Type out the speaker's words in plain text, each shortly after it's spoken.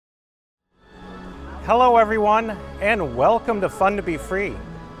Hello everyone, and welcome to Fun to Be Free.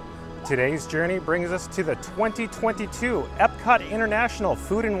 Today's journey brings us to the 2022 EPCOT International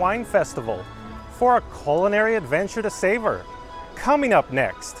Food and Wine Festival for a culinary adventure to savor. Coming up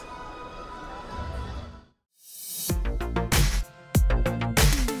next.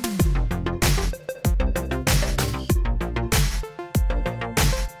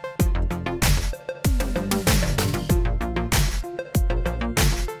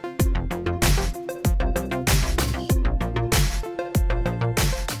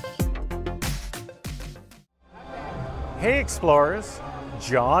 Hey explorers,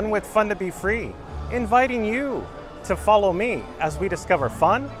 John with Fun to Be Free, inviting you to follow me as we discover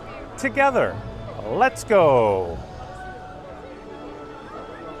fun together. Let's go!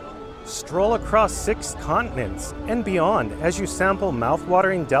 Stroll across 6 continents and beyond as you sample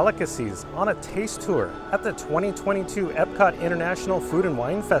mouth-watering delicacies on a taste tour at the 2022 EPCOT International Food and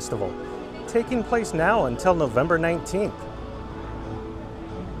Wine Festival, taking place now until November 19th.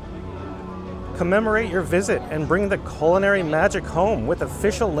 Commemorate your visit and bring the culinary magic home with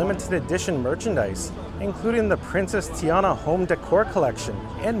official limited edition merchandise, including the Princess Tiana Home Decor Collection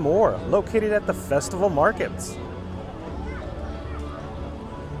and more, located at the festival markets.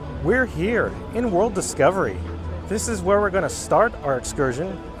 We're here in World Discovery. This is where we're going to start our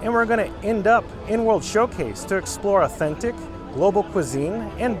excursion, and we're going to end up in World Showcase to explore authentic global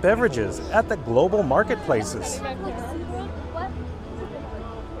cuisine and beverages at the global marketplaces.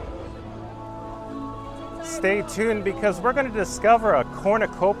 Stay tuned because we're going to discover a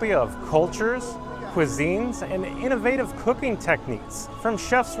cornucopia of cultures, cuisines, and innovative cooking techniques from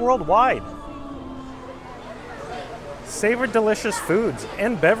chefs worldwide. Savor delicious foods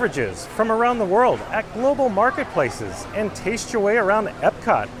and beverages from around the world at global marketplaces and taste your way around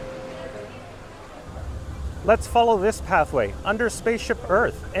EPCOT. Let's follow this pathway under Spaceship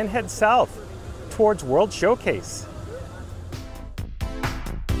Earth and head south towards World Showcase.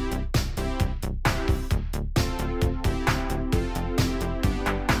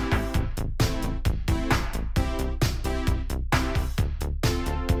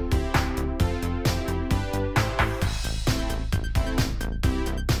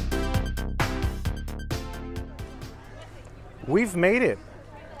 We've made it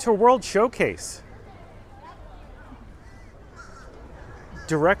to World Showcase.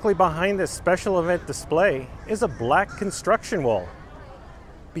 Directly behind this special event display is a black construction wall.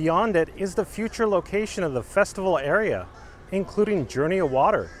 Beyond it is the future location of the festival area, including Journey of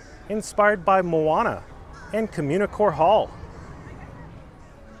Water, inspired by Moana, and Communicore Hall.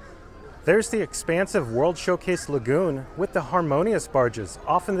 There's the expansive World Showcase Lagoon with the harmonious barges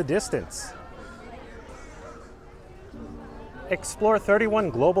off in the distance. Explore 31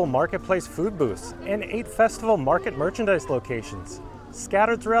 global marketplace food booths and 8 festival market merchandise locations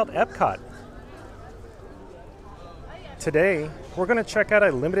scattered throughout EPCOT. Today, we're going to check out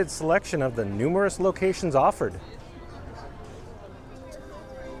a limited selection of the numerous locations offered.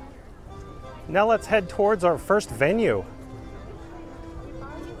 Now let's head towards our first venue.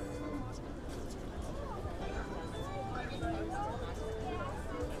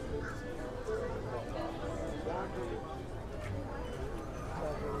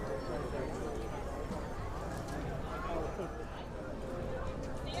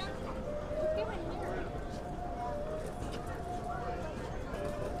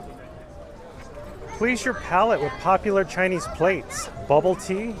 Please your palate with popular Chinese plates, bubble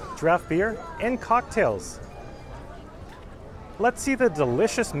tea, draft beer, and cocktails. Let's see the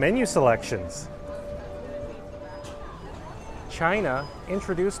delicious menu selections. China,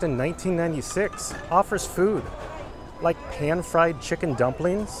 introduced in 1996, offers food like pan-fried chicken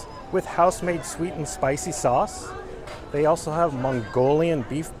dumplings with house-made sweet and spicy sauce. They also have Mongolian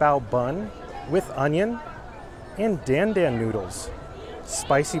beef bao bun with onion and dan dan noodles,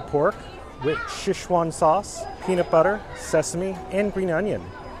 spicy pork with Sichuan sauce, peanut butter, sesame, and green onion.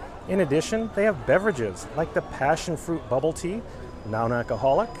 In addition, they have beverages like the passion fruit bubble tea,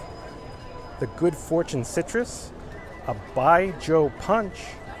 non-alcoholic, the Good Fortune citrus, a Bai Zhou punch,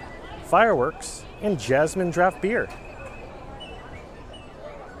 fireworks, and jasmine draft beer.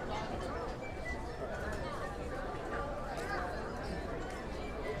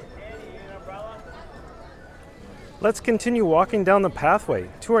 Let's continue walking down the pathway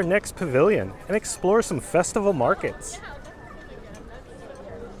to our next pavilion and explore some festival markets.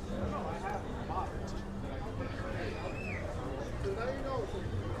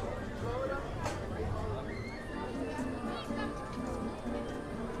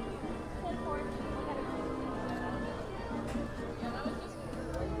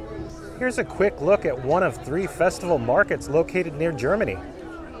 Here's a quick look at one of 3 festival markets located near Germany.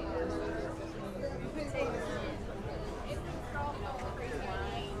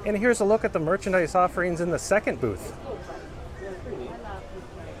 And here's a look at the merchandise offerings in the second booth.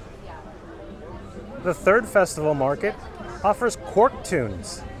 The third festival market offers cork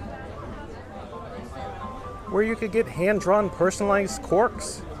tunes, where you could get hand-drawn personalized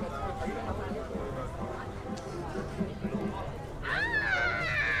corks.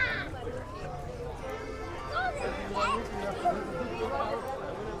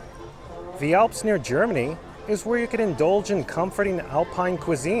 The Alps near Germany is where you can indulge in comforting alpine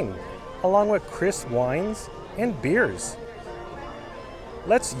cuisine, along with crisp wines and beers.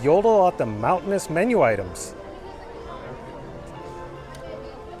 Let's yodel at the mountainous menu items.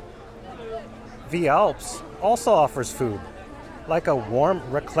 The Alps also offers food, like a warm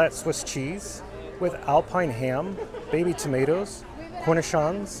raclette Swiss cheese with alpine ham, baby tomatoes,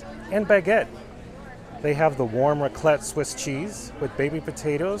 cornichons, and baguette. They have the warm raclette Swiss cheese with baby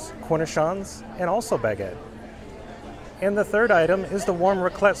potatoes, cornichons, and also baguette. And the third item is the warm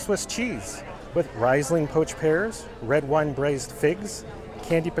raclette Swiss cheese with Riesling poached pears, red wine braised figs,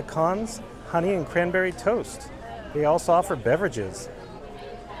 candy pecans, honey and cranberry toast. They also offer beverages.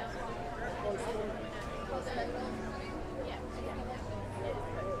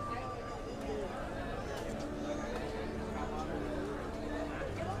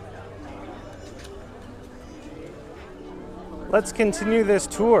 Let's continue this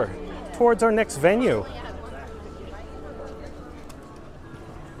tour towards our next venue.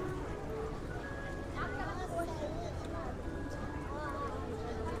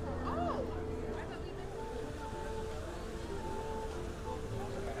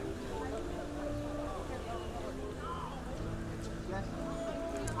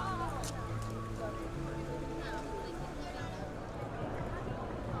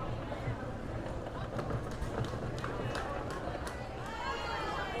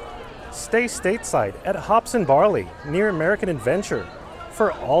 Stay stateside at Hops and Barley near American Adventure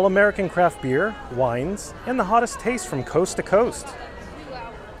for all American craft beer, wines, and the hottest taste from coast to coast.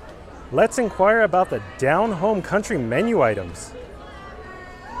 Let's inquire about the down home country menu items.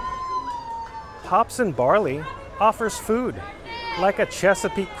 Hops and Barley offers food like a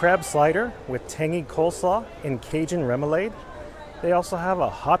Chesapeake crab slider with tangy coleslaw and Cajun remoulade. They also have a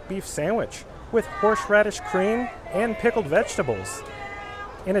hot beef sandwich with horseradish cream and pickled vegetables.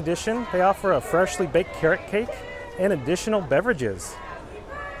 In addition, they offer a freshly baked carrot cake and additional beverages.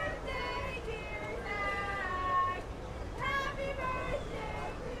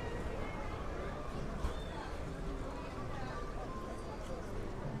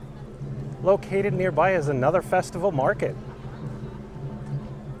 Located nearby is another festival market.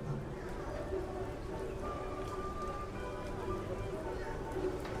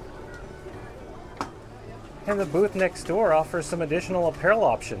 And the booth next door offers some additional apparel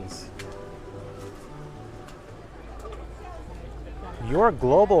options. Your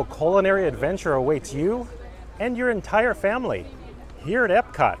global culinary adventure awaits you and your entire family here at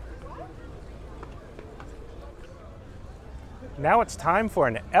EPCOT. Now it's time for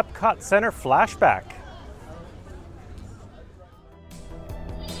an EPCOT Center flashback.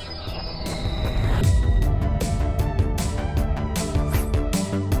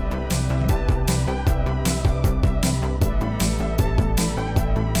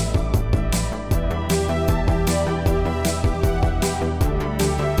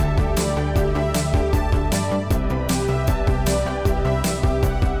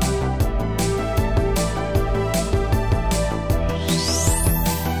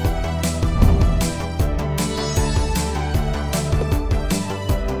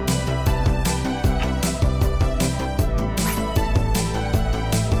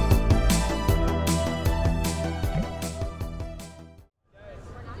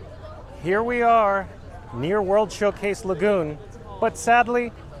 Here we are, near World Showcase Lagoon, but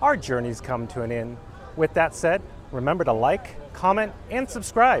sadly, our journey's come to an end. With that said, remember to like, comment, and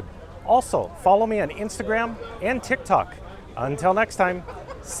subscribe. Also, follow me on Instagram and TikTok. Until next time,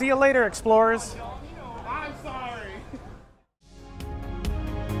 see you later, explorers.